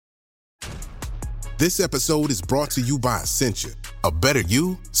This episode is brought to you by Essentia. A better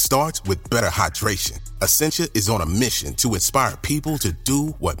you starts with better hydration. Essentia is on a mission to inspire people to do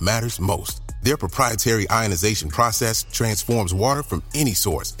what matters most. Their proprietary ionization process transforms water from any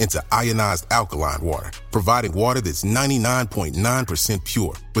source into ionized alkaline water, providing water that's 99.9%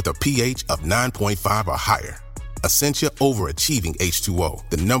 pure with a pH of 9.5 or higher. Essentia overachieving H2O,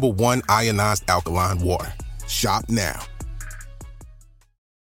 the #1 ionized alkaline water. Shop now.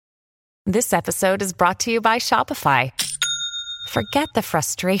 This episode is brought to you by Shopify. Forget the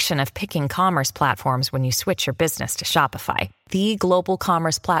frustration of picking commerce platforms when you switch your business to Shopify, the global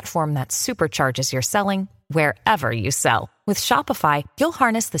commerce platform that supercharges your selling wherever you sell. With Shopify, you'll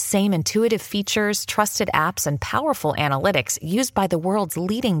harness the same intuitive features, trusted apps, and powerful analytics used by the world's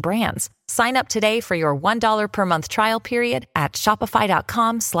leading brands. Sign up today for your $1 per month trial period at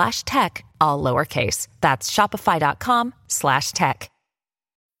shopify.com/tech, all lowercase. That's shopify.com/tech.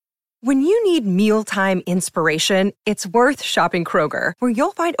 When you need mealtime inspiration, it's worth shopping Kroger, where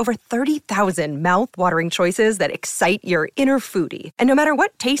you'll find over 30,000 mouth-watering choices that excite your inner foodie. And no matter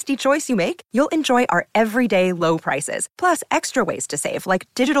what tasty choice you make, you'll enjoy our everyday low prices, plus extra ways to save, like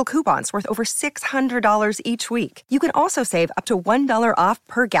digital coupons worth over $600 each week. You can also save up to $1 off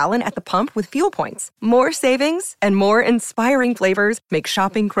per gallon at the pump with fuel points. More savings and more inspiring flavors make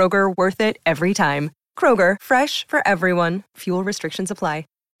shopping Kroger worth it every time. Kroger, fresh for everyone. Fuel restrictions apply.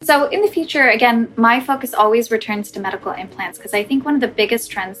 So in the future, again, my focus always returns to medical implants because I think one of the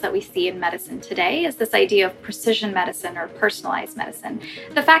biggest trends that we see in medicine today is this idea of precision medicine or personalized medicine.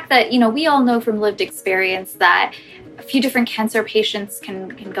 The fact that, we all know from lived experience that a few different cancer patients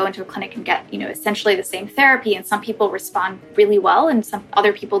can go into a clinic and get, essentially the same therapy, and some people respond really well and some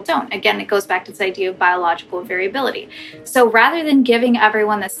other people don't. Again, it goes back to this idea of biological variability. So rather than giving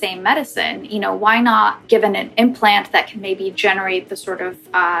everyone the same medicine, why not give an implant that can maybe generate the sort of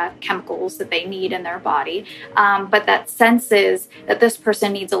chemicals that they need in their body, but that senses that this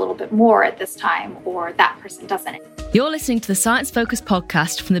person needs a little bit more at this time or that person doesn't. You're listening to the Science Focus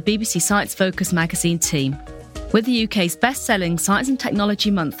podcast from the BBC Science Focus magazine team. We're the UK's best-selling Science and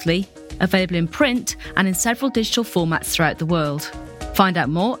Technology Monthly, available in print and in several digital formats throughout the world. Find out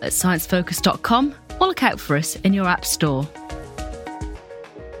more at sciencefocus.com or look out for us in your app store.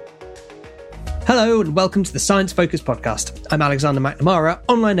 Hello and welcome to the Science Focus podcast. I'm Alexander McNamara,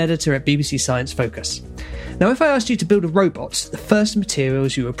 online editor at BBC Science Focus. Now, if I asked you to build a robot, the first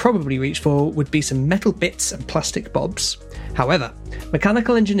materials you would probably reach for would be some metal bits and plastic bobs. However,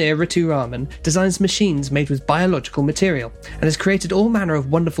 mechanical engineer Ritu Raman designs machines made with biological material and has created all manner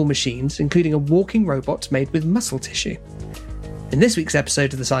of wonderful machines, including a walking robot made with muscle tissue. In this week's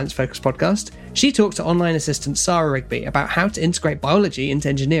episode of the Science Focus podcast, she talked to online assistant Sarah Rigby about how to integrate biology into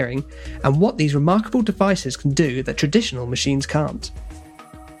engineering and what these remarkable devices can do that traditional machines can't.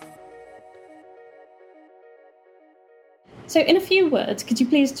 So in a few words, could you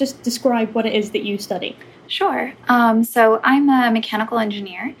please just describe what it is that you study? Sure. So I'm a mechanical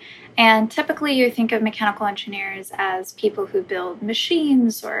engineer, and typically you think of mechanical engineers as people who build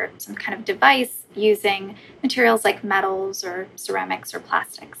machines or some kind of device using materials like metals or ceramics or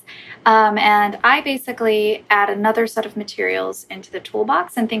plastics. And I basically add another set of materials into the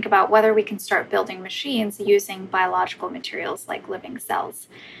toolbox and think about whether we can start building machines using biological materials like living cells.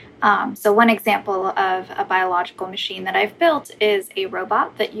 So one example of a biological machine that I've built is a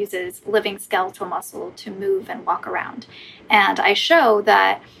robot that uses living skeletal muscle to move and walk around. And I show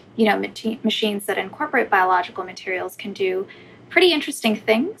that, machines that incorporate biological materials can do pretty interesting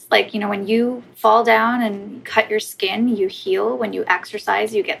things. Like, when you fall down and cut your skin, you heal. When you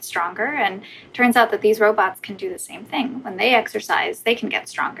exercise, you get stronger. And it turns out that these robots can do the same thing. When they exercise, they can get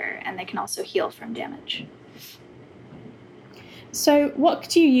stronger and they can also heal from damage. So what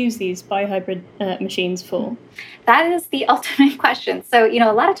do you use these biohybrid machines for? That is the ultimate question. So,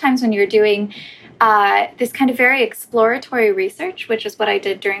 a lot of times when you're doing this kind of very exploratory research, which is what I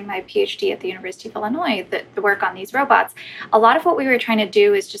did during my PhD at the University of Illinois, the work on these robots, a lot of what we were trying to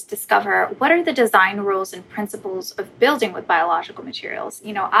do is just discover what are the design rules and principles of building with biological materials.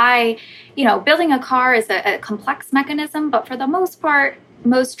 Building a car is a complex mechanism, but for the most part,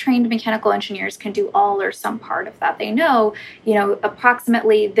 most trained mechanical engineers can do all or some part of that. They know,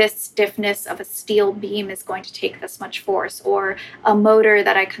 approximately this stiffness of a steel beam is going to take this much force, or a motor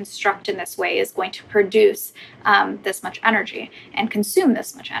that I construct in this way is going to produce this much energy and consume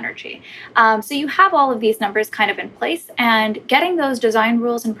this much energy. So you have all of these numbers kind of in place, and getting those design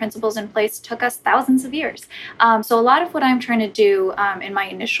rules and principles in place took us thousands of years. So a lot of what I'm trying to do in my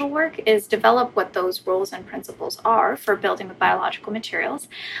initial work is develop what those rules and principles are for building with biological materials.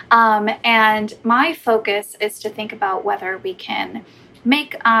 And my focus is to think about whether we can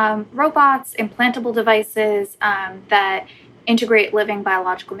make robots, implantable devices that integrate living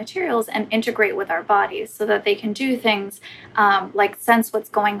biological materials and integrate with our bodies so that they can do things like sense what's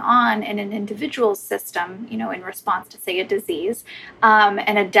going on in an individual's system, in response to, say, a disease,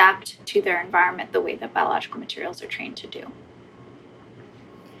 and adapt to their environment the way that biological materials are trained to do.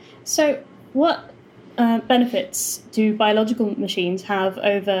 So what benefits do biological machines have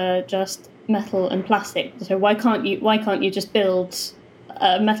over just metal and plastic? So why can't you just build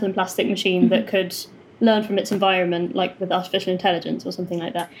a metal and plastic machine that could learn from its environment, like with artificial intelligence or something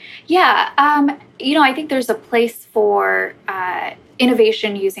like that? Yeah, I think there's a place for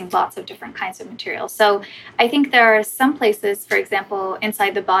innovation using lots of different kinds of materials. So I think there are some places, for example,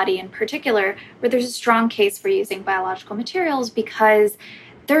 inside the body in particular, where there's a strong case for using biological materials because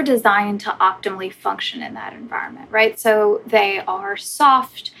they're designed to optimally function in that environment, right? So they are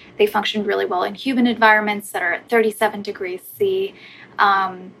soft, they function really well in human environments that are at 37 degrees C.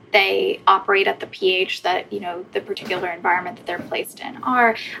 They operate at the pH that, the particular environment that they're placed in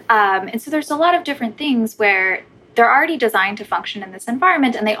are. And so there's a lot of different things where they're already designed to function in this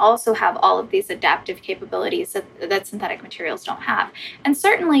environment, and they also have all of these adaptive capabilities that synthetic materials don't have. And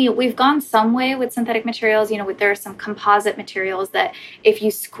certainly, we've gone some way with synthetic materials. There are some composite materials that, if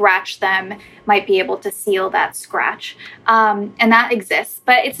you scratch them, might be able to seal that scratch. And that exists,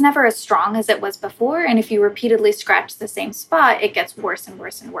 but it's never as strong as it was before. And if you repeatedly scratch the same spot, it gets worse and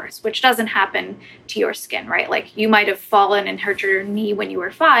worse and worse, which doesn't happen to your skin, right? Like, you might have fallen and hurt your knee when you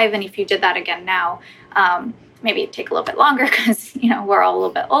were 5, and if you did that again now, maybe take a little bit longer because, we're all a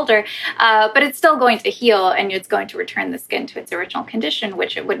little bit older, but it's still going to heal and it's going to return the skin to its original condition,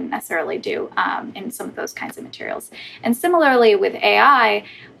 which it wouldn't necessarily do in some of those kinds of materials. And similarly with AI,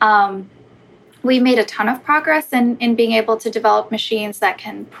 we made a ton of progress in being able to develop machines that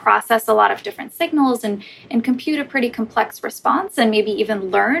can process a lot of different signals and compute a pretty complex response and maybe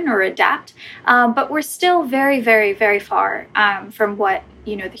even learn or adapt. But we're still very, very, very far from what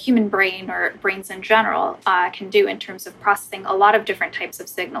the human brain or brains in general can do in terms of processing a lot of different types of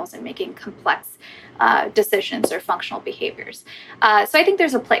signals and making complex decisions or functional behaviors. So I think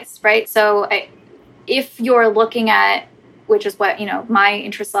there's a place, right? So if you're looking at, which is what, my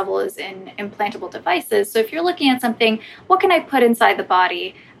interest level is in implantable devices. So if you're looking at something, what can I put inside the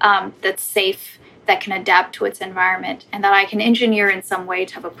body that's safe, that can adapt to its environment, and that I can engineer in some way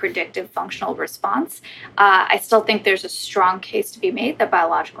to have a predictive functional response, I still think there's a strong case to be made that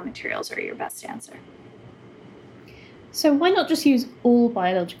biological materials are your best answer. So why not just use all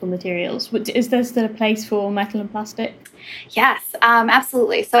biological materials? Is there still a place for metal and plastic? Yes,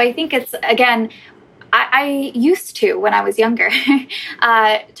 absolutely. So I think it's, again, I used to, when I was younger,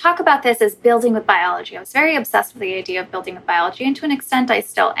 talk about this as building with biology. I was very obsessed with the idea of building with biology, and to an extent I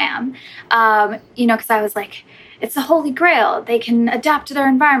still am, because I was like, it's the holy grail. They can adapt to their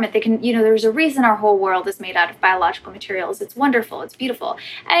environment. They can, there's a reason our whole world is made out of biological materials. It's wonderful. It's beautiful.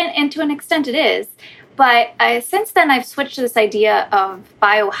 And to an extent it is. But since then, I've switched to this idea of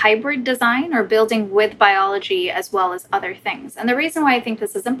biohybrid design, or building with biology as well as other things. And the reason why I think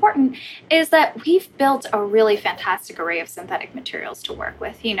this is important is that we've built a really fantastic array of synthetic materials to work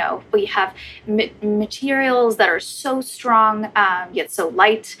with. We have materials that are so strong, yet so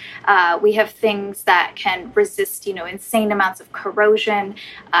light. We have things that can resist, insane amounts of corrosion.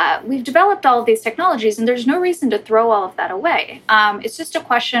 We've developed all of these technologies, and there's no reason to throw all of that away. It's just a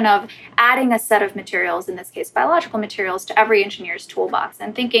question of adding a set of materials, in this case biological materials, to every engineer's toolbox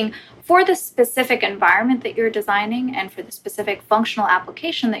and thinking, for the specific environment that you're designing and for the specific functional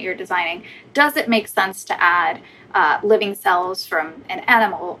application that you're designing, does it make sense to add living cells from an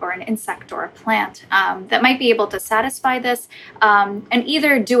animal or an insect or a plant that might be able to satisfy this, and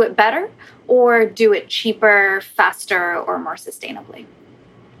either do it better or do it cheaper, faster, or more sustainably.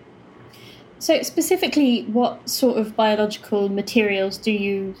 So specifically, what sort of biological materials do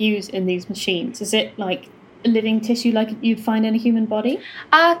you use in these machines? Is it like living tissue like you'd find in a human body?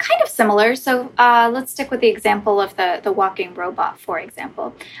 Kind of similar. So let's stick with the example of the walking robot, for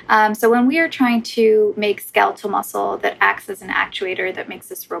example. So when we are trying to make skeletal muscle that acts as an actuator that makes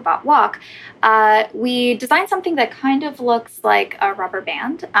this robot walk, we design something that kind of looks like a rubber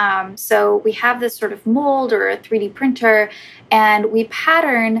band. So we have this sort of mold or a 3D printer, and we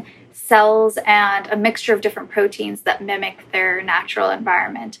pattern cells and a mixture of different proteins that mimic their natural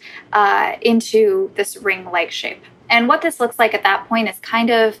environment into this ring-like shape. And what this looks like at that point is kind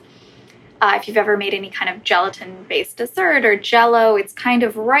of If you've ever made any kind of gelatin-based dessert or Jell-O, it's kind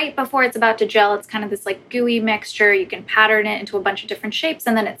of right before it's about to gel. It's kind of this like gooey mixture. You can pattern it into a bunch of different shapes,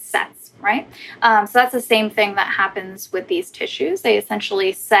 and then it sets, right? So that's the same thing that happens with these tissues. They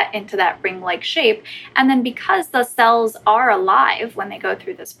essentially set into that ring-like shape. And then because the cells are alive when they go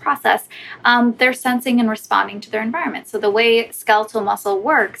through this process, they're sensing and responding to their environment. So the way skeletal muscle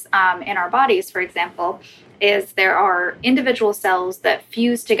works in our bodies, for example, is there are individual cells that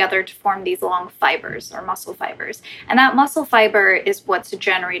fuse together to form these long fibers or muscle fibers. And that muscle fiber is what's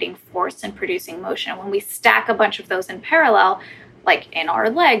generating force and producing motion. When we stack a bunch of those in parallel, like in our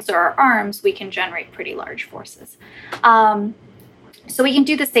legs or our arms, we can generate pretty large forces. So we can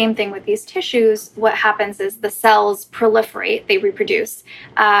do the same thing with these tissues. What happens is the cells proliferate, they reproduce,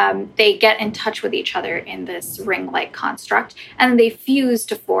 they get in touch with each other in this ring-like construct, and they fuse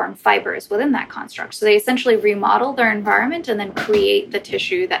to form fibers within that construct. So they essentially remodel their environment and then create the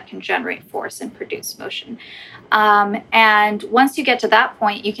tissue that can generate force and produce motion. And once you get to that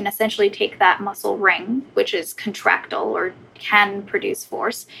point, you can essentially take that muscle ring, which is contractile or can produce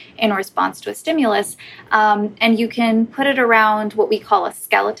force in response to a stimulus, and you can put it around what we call a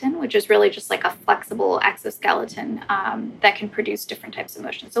skeleton, which is really just like a flexible exoskeleton that can produce different types of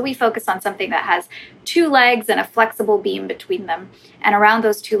motion. So we focus on something that has two legs and a flexible beam between them, and around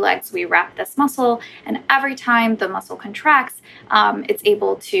those two legs we wrap this muscle, and every time the muscle contracts, it's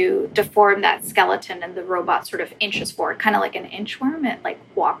able to deform that skeleton, and the robot sort of inches forward, kind of like an inchworm. It like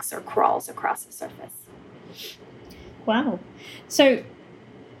walks or crawls across the surface. Wow. So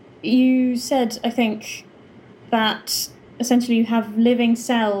you said, I think, that essentially you have living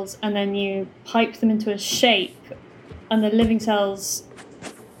cells and then you pipe them into a shape, and the living cells,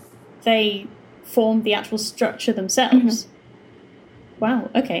 they form the actual structure themselves. Mm-hmm.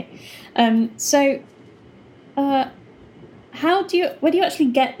 Wow, okay. Where do you actually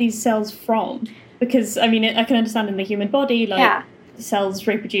get these cells from? Because, I mean, I can understand in the human body, like, the cells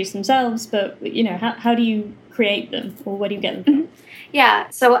reproduce themselves, but, you know, how do you create them, or where do you get them from? Mm-hmm. Yeah,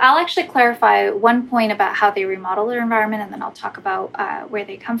 so I'll actually clarify one point about how they remodel their environment, and then I'll talk about where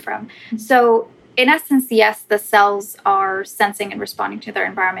they come from. Mm-hmm. So in essence, yes, the cells are sensing and responding to their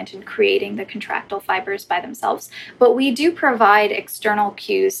environment and creating the contractile fibers by themselves, but we do provide external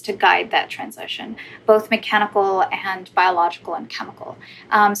cues to guide that transition, both mechanical and biological and chemical.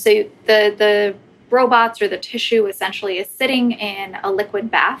 So the robots or the tissue essentially is sitting in a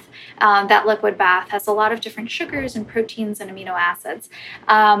liquid bath. That liquid bath has a lot of different sugars and proteins and amino acids.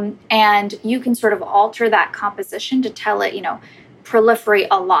 And you can sort of alter that composition to tell it, proliferate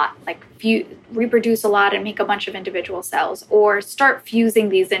a lot, like reproduce a lot and make a bunch of individual cells, or start fusing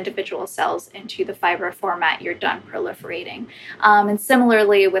these individual cells into the fiber format you're done proliferating. And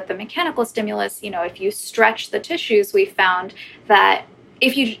similarly with the mechanical stimulus, if you stretch the tissues, we found that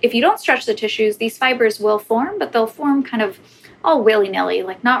if you don't stretch the tissues, these fibers will form, but they'll form kind of all willy-nilly,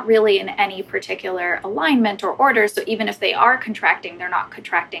 like not really in any particular alignment or order. So even if they are contracting, they're not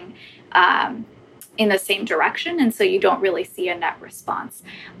contracting in the same direction, and so you don't really see a net response.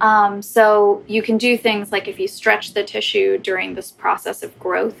 So you can do things like if you stretch the tissue during this process of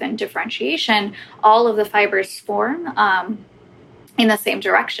growth and differentiation, all of the fibers form in the same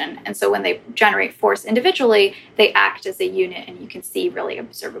direction. And so when they generate force individually, they act as a unit, and you can see really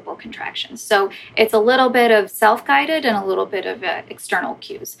observable contractions. So it's a little bit of self-guided and a little bit of external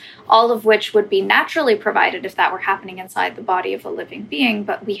cues, all of which would be naturally provided if that were happening inside the body of a living being,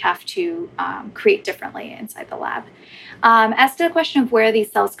 but we have to create differently inside the lab. As to the question of where these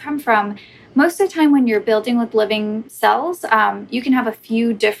cells come from, most of the time when you're building with living cells, you can have a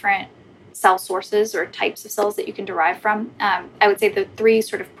few different cell sources or types of cells that you can derive from. I would say the three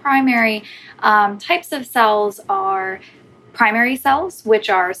sort of primary types of cells are primary cells, which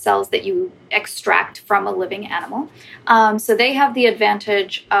are cells that you extract from a living animal. So they have the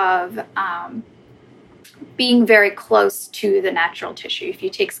advantage of being very close to the natural tissue. If you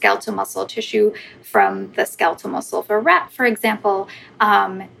take skeletal muscle tissue from the skeletal muscle of a rat, for example,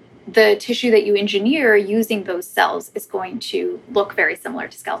 the tissue that you engineer using those cells is going to look very similar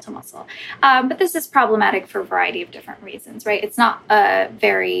to skeletal muscle. But this is problematic for a variety of different reasons, right? It's not a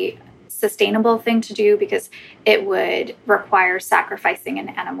very sustainable thing to do because it would require sacrificing an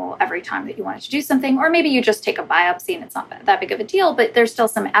animal every time that you wanted to do something, or maybe you just take a biopsy and it's not that big of a deal, but there's still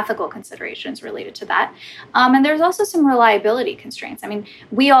some ethical considerations related to that. And there's also some reliability constraints. I mean,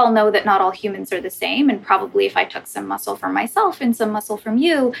 we all know that not all humans are the same, and probably if I took some muscle from myself and some muscle from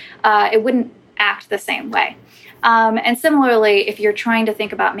you, it wouldn't act the same way. And similarly, if you're trying to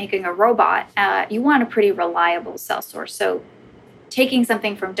think about making a robot, you want a pretty reliable cell source. So taking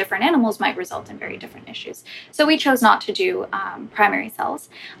something from different animals might result in very different issues. So we chose not to do primary cells.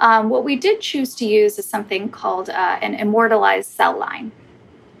 What we did choose to use is something called an immortalized cell line.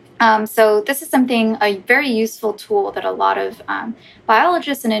 So this is a very useful tool that a lot of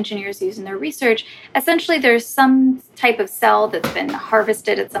biologists and engineers use in their research. Essentially, there's some type of cell that's been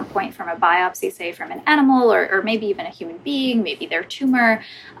harvested at some point from a biopsy, say from an animal or maybe even a human being, maybe their tumor,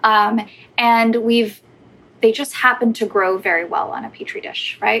 and they just happen to grow very well on a petri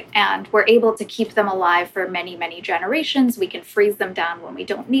dish, right? And we're able to keep them alive for many, many generations. We can freeze them down when we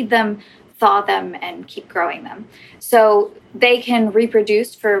don't need them, thaw them, and keep growing them. So they can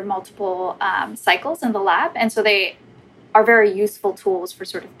reproduce for multiple cycles in the lab. And so they are very useful tools for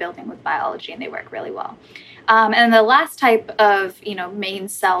sort of building with biology, and they work really well. And the last type of, main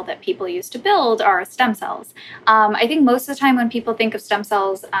cell that people use to build are stem cells. I think most of the time when people think of stem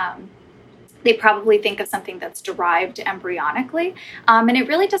cells, they probably think of something that's derived embryonically, and it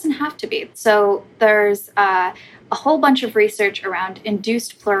really doesn't have to be. So there's a whole bunch of research around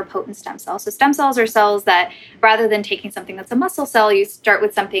induced pluripotent stem cells. So stem cells are cells that, rather than taking something that's a muscle cell, you start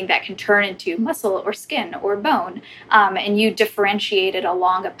with something that can turn into muscle or skin or bone, and you differentiate it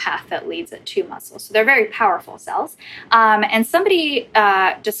along a path that leads it to muscle. So they're very powerful cells. And somebody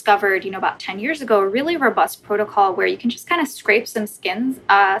discovered, about 10 years ago, a really robust protocol where you can just kind of scrape some skin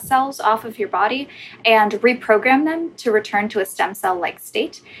cells off of your body and reprogram them to return to a stem cell-like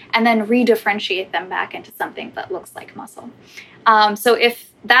state, and then redifferentiate them back into something that looks like muscle. So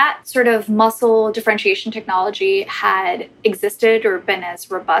if that sort of muscle differentiation technology had existed or been as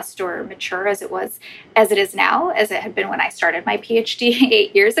robust or mature as it is now, as it had been when I started my PhD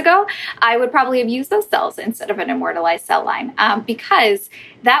 8 years ago, I would probably have used those cells instead of an immortalized cell line, because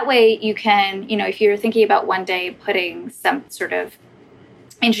that way you can, if you're thinking about one day putting some sort of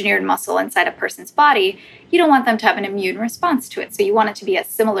engineered muscle inside a person's body, you don't want them to have an immune response to it. So you want it to be as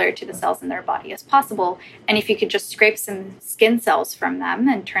similar to the cells in their body as possible. And if you could just scrape some skin cells from them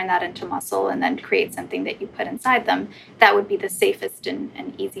and turn that into muscle and then create something that you put inside them, that would be the safest and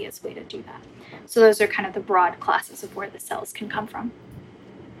easiest way to do that. So those are kind of the broad classes of where the cells can come from.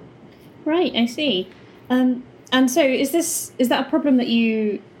 Right, I see. And so is that a problem that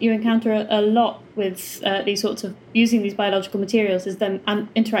you encounter a lot with these sorts of using these biological materials, is them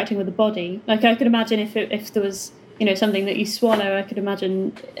interacting with the body? Like, I could imagine if there was something that you swallow, I could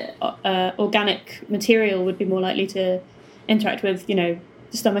imagine organic material would be more likely to interact with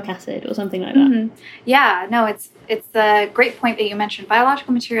stomach acid or something like that. Mm-hmm. Yeah, no, it's a great point that you mentioned.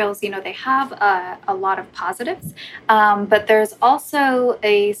 Biological materials, they have a lot of positives, but there's also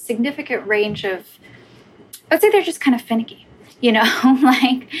a significant range of, I would say they're just kind of finicky,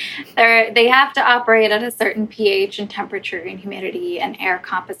 like they have to operate at a certain pH and temperature and humidity and air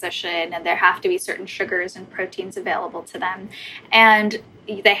composition, and there have to be certain sugars and proteins available to them. And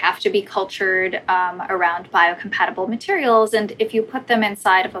they have to be cultured around biocompatible materials. And if you put them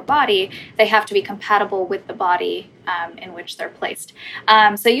inside of a body, they have to be compatible with the body in which they're placed.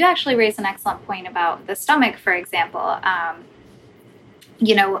 So you actually raised an excellent point about the stomach, for example.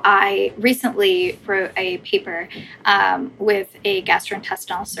 I recently wrote a paper with a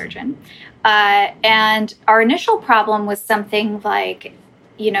gastrointestinal surgeon, and our initial problem was something like,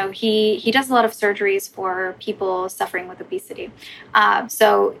 he does a lot of surgeries for people suffering with obesity.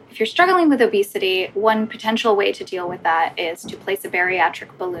 So if you're struggling with obesity, one potential way to deal with that is to place a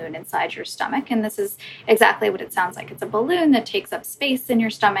bariatric balloon inside your stomach. And this is exactly what it sounds like. It's a balloon that takes up space in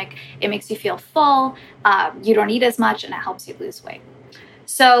your stomach. It makes you feel full. You don't eat as much, and it helps you lose weight.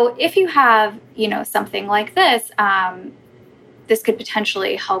 So if you have, something like this, this could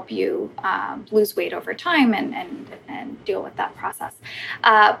potentially help you lose weight over time and deal with that process.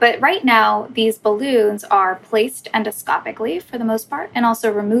 But right now, these balloons are placed endoscopically for the most part, and also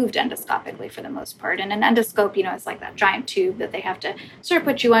removed endoscopically for the most part. And an endoscope, is like that giant tube that they have to sort of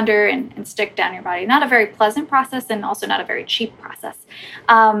put you under and stick down your body. Not a very pleasant process, and also not a very cheap process.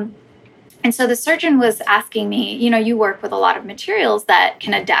 And so the surgeon was asking me, you work with a lot of materials that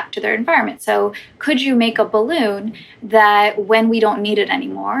can adapt to their environment. So could you make a balloon that when we don't need it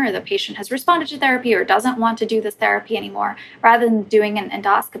anymore, or the patient has responded to therapy or doesn't want to do this therapy anymore, rather than doing an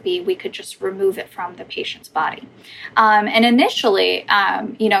endoscopy, we could just remove it from the patient's body? And initially,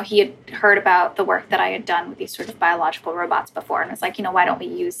 he had heard about the work that I had done with these sort of biological robots before, and was like, why don't we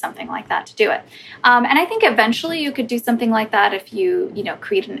use something like that to do it? And I think eventually you could do something like that if you,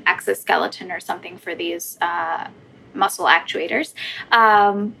 create an exoskeleton or something for these muscle actuators.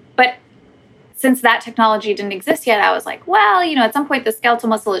 But since that technology didn't exist yet, I was like, well, at some point the skeletal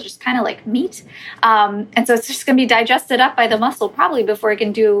muscle is just kind of like meat. And so it's just going to be digested up by the muscle, by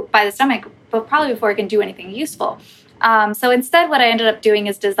the stomach, but probably before it can do anything useful. So instead, what I ended up doing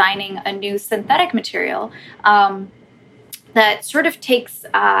is designing a new synthetic material that sort of takes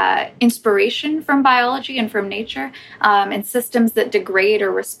inspiration from biology and from nature and systems that degrade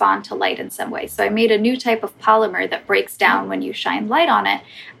or respond to light in some way. So I made a new type of polymer that breaks down when you shine light on it.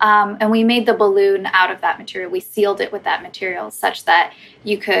 And we made the balloon out of that material. We sealed it with that material such that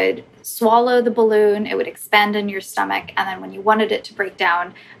you could swallow the balloon, it would expand in your stomach, and then when you wanted it to break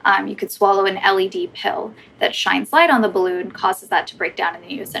down, you could swallow an LED pill that shines light on the balloon, causes that to break down, and then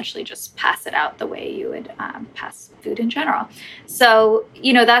you essentially just pass it out the way you would pass food in general. So,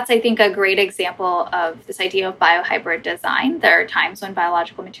 that's, I think, a great example of this idea of biohybrid design. There are times when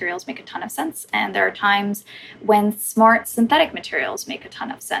biological materials make a ton of sense, and there are times when smart synthetic materials make a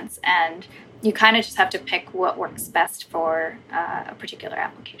ton of sense. And you kind of just have to pick what works best for a particular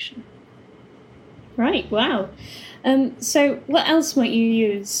application. Right, wow. So what else might you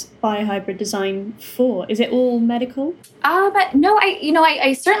use biohybrid design for? Is it all medical? No,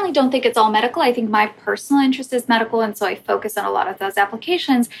 I certainly don't think it's all medical. I think my personal interest is medical, and so I focus on a lot of those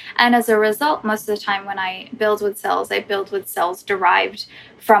applications. And as a result, most of the time when I build with cells derived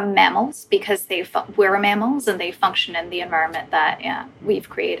from mammals because we're mammals and they function in the environment that we've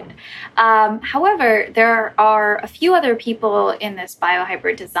created. However, there are a few other people in this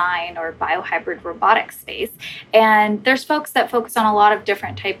biohybrid design or biohybrid robotics space, and there's folks that focus on a lot of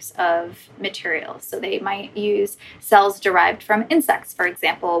different types of materials. So they might use cells derived from insects, for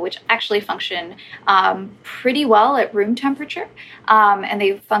example, which actually function pretty well at room temperature, and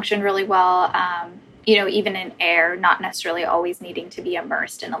they function really well even in air, not necessarily always needing to be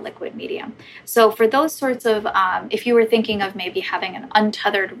immersed in a liquid medium. So for those sorts of, if you were thinking of maybe having an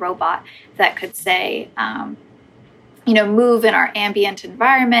untethered robot that could say, move in our ambient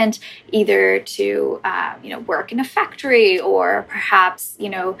environment, either to, work in a factory or perhaps,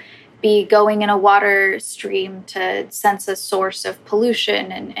 be going in a water stream to sense a source of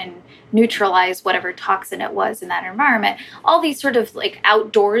pollution and neutralize whatever toxin it was in that environment. All these sort of like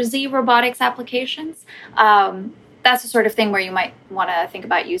outdoorsy robotics applications. That's the sort of thing where you might want to think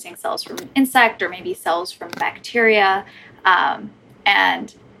about using cells from insect or maybe cells from bacteria.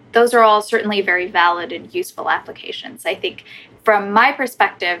 And those are all certainly very valid and useful applications. I think from my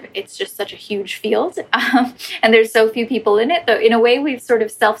perspective, it's just such a huge field, and there's so few people in it. Though in a way, we've sort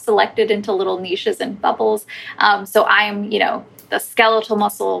of self-selected into little niches and bubbles. So I'm, the skeletal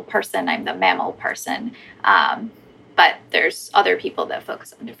muscle person. I'm the mammal person. But there's other people that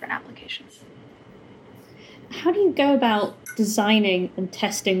focus on different applications. How do you go about designing and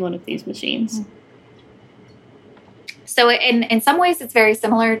testing one of these machines? So in some ways, it's very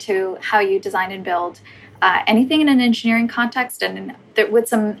similar to how you design and build anything in an engineering context, and with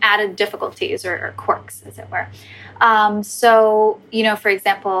some added difficulties or quirks, as it were. So, for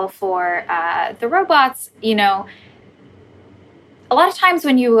example, for the robots, a lot of times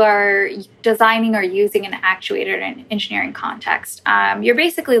when you are designing or using an actuator in an engineering context, you're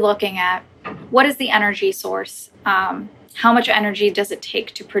basically looking at what is the energy source, how much energy does it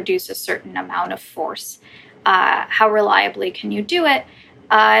take to produce a certain amount of force, how reliably can you do it,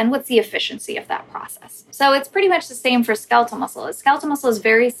 and what's the efficiency of that process. So it's pretty much the same for skeletal muscle. Skeletal muscle is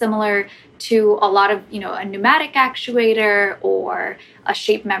very similar to a lot of, a pneumatic actuator or a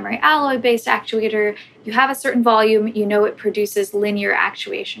shape memory alloy-based actuator. You have a certain volume, it produces linear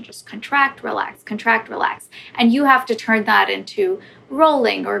actuation, just contract, relax, and you have to turn that into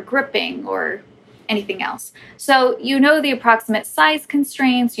rolling or gripping or anything else. So the approximate size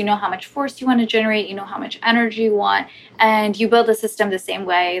constraints, how much force you want to generate, how much energy you want, and you build a system the same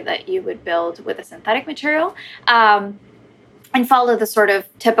way that you would build with a synthetic material, and follow the sort of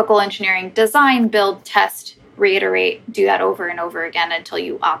typical engineering design, build, test, reiterate, do that over and over again until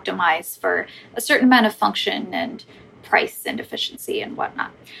you optimize for a certain amount of function and price and efficiency and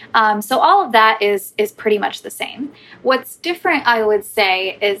whatnot. So all of that is pretty much the same. What's different, I would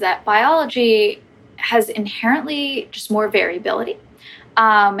say, is that biology has inherently just more variability.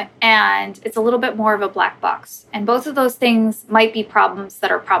 And it's a little bit more of a black box. And both of those things might be problems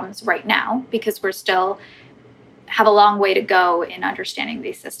that are problems right now because we're still have a long way to go in understanding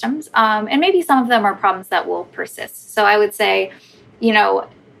these systems. And maybe some of them are problems that will persist. So I would say, I'm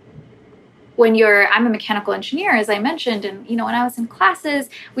a mechanical engineer, as I mentioned, and, when I was in classes,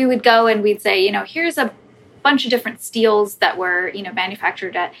 we would go and we'd say, here's a bunch of different steels that were,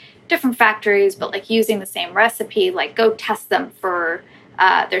 manufactured at different factories, but like using the same recipe, like go test them for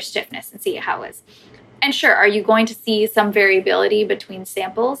their stiffness and see how it is. And sure, are you going to see some variability between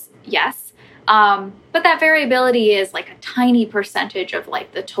samples? Yes. But that variability is like a tiny percentage of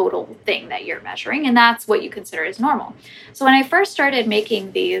like the total thing that you're measuring. And that's what you consider as normal. So when I first started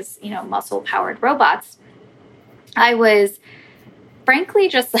making these, muscle powered robots, I was frankly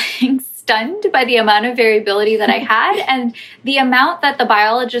just stunned by the amount of variability that I had and the amount that the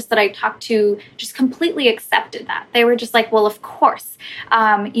biologists that I talked to just completely accepted that. They were just like, well, of course,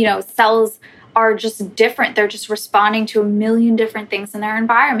 cells are just different. They're just responding to a million different things in their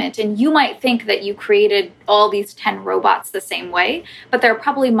environment. And you might think that you created all these 10 robots the same way, but there are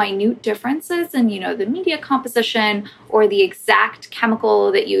probably minute differences in, the media composition or the exact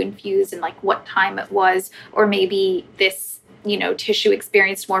chemical that you infused and like what time it was, or maybe this tissue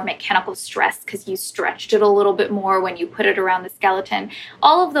experienced more mechanical stress because you stretched it a little bit more when you put it around the skeleton.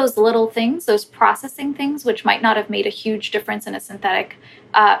 All of those little things, those processing things, which might not have made a huge difference in a synthetic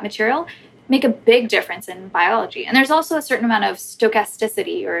material, make a big difference in biology. And there's also a certain amount of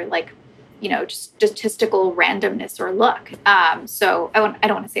stochasticity or just statistical randomness or luck. So I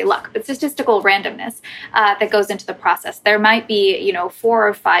don't want to say luck, but statistical randomness that goes into the process. There might be, 4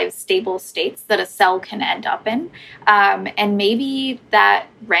 or 5 stable states that a cell can end up in. And maybe that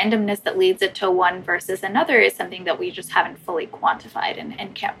randomness that leads it to one versus another is something that we just haven't fully quantified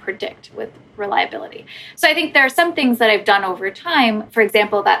and can't predict with reliability. So I think there are some things that I've done over time, for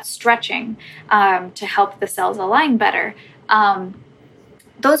example, that stretching to help the cells align better.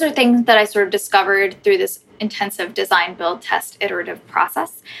 Those are things that I sort of discovered through this intensive design, build, test, iterative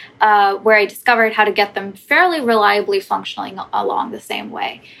process, where I discovered how to get them fairly reliably functioning along the same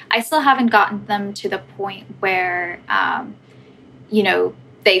way. I still haven't gotten them to the point where,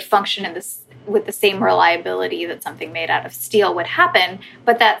 they function with the same reliability that something made out of steel would happen.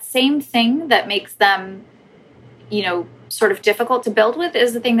 But that same thing that makes them, sort of difficult to build with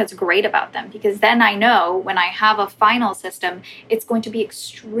is the thing that's great about them, because then I know when I have a final system, it's going to be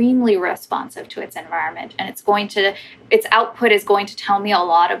extremely responsive to its environment, and its output is going to tell me a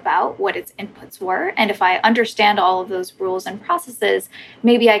lot about what its inputs were. And if I understand all of those rules and processes,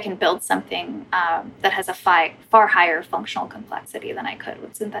 maybe I can build something that has a far higher functional complexity than I could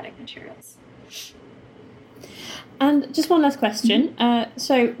with synthetic materials. And just one last question.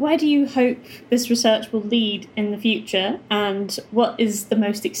 So where do you hope this research will lead in the future? And what is the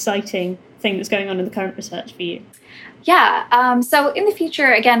most exciting thing that's going on in the current research for you? Yeah. So in the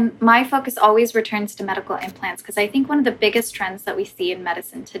future, again, my focus always returns to medical implants, because I think one of the biggest trends that we see in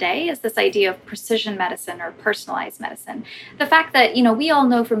medicine today is this idea of precision medicine or personalized medicine. The fact that, we all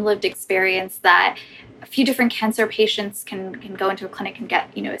know from lived experience that a few different cancer patients can go into a clinic and get,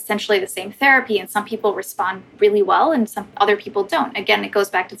 essentially the same therapy. And some people respond really well and some other people don't. Again, it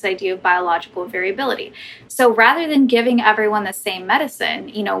goes back to this idea of biological variability. So rather than giving everyone the same medicine,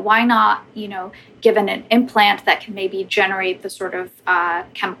 why not, given an implant that can maybe generate the sort of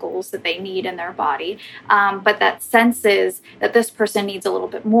chemicals that they need in their body, but that senses that this person needs a little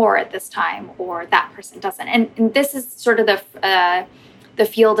bit more at this time or that person doesn't. And this is sort of the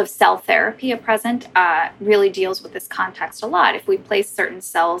field of cell therapy at present really deals with this context a lot. If we place certain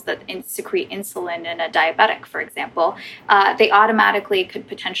cells that secrete insulin in a diabetic, for example, they automatically could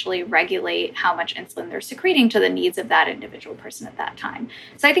potentially regulate how much insulin they're secreting to the needs of that individual person at that time.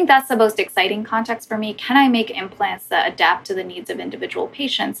 So I think that's the most exciting context for me. Can I make implants that adapt to the needs of individual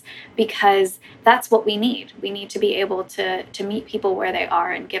patients? Because that's what we need. We need to be able to meet people where they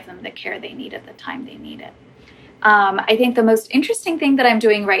are and give them the care they need at the time they need it. I think the most interesting thing that I'm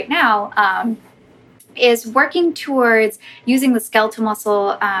doing right now is working towards using the skeletal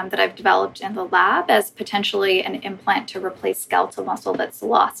muscle that I've developed in the lab as potentially an implant to replace skeletal muscle that's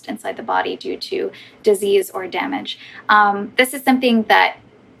lost inside the body due to disease or damage. This is something that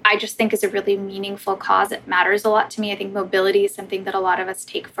I just think is a really meaningful cause. It matters a lot to me. I think mobility is something that a lot of us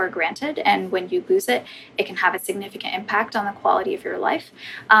take for granted. And when you lose it, it can have a significant impact on the quality of your life.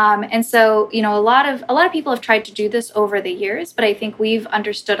 And so, a lot of people have tried to do this over the years, but I think we've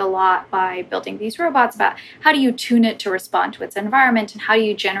understood a lot by building these robots about how do you tune it to respond to its environment and how do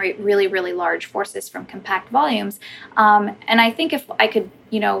you generate really, really large forces from compact volumes. And I think if I could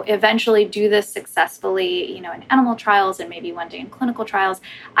eventually do this successfully, in animal trials and maybe one day in clinical trials,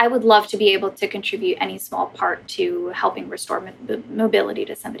 I would love to be able to contribute any small part to helping restore mobility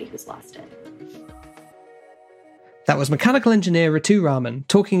to somebody who's lost it. That was mechanical engineer Ritu Raman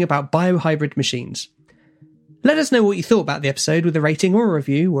talking about biohybrid machines. Let us know what you thought about the episode with a rating or a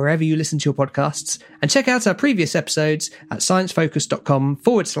review wherever you listen to your podcasts, and check out our previous episodes at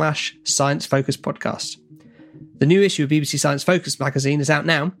sciencefocus.com/Science Focus Podcast. The new issue of BBC Science Focus magazine is out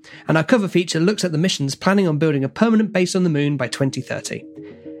now, and our cover feature looks at the missions planning on building a permanent base on the moon by 2030.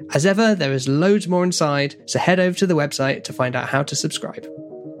 As ever, there is loads more inside, so head over to the website to find out how to subscribe.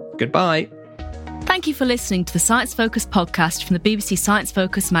 Goodbye. Thank you for listening to the Science Focus podcast from the BBC Science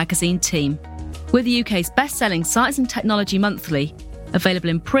Focus magazine team. We're the UK's best-selling science and technology monthly, available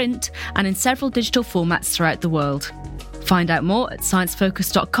in print and in several digital formats throughout the world. Find out more at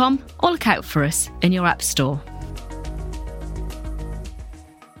sciencefocus.com or look out for us in your app store.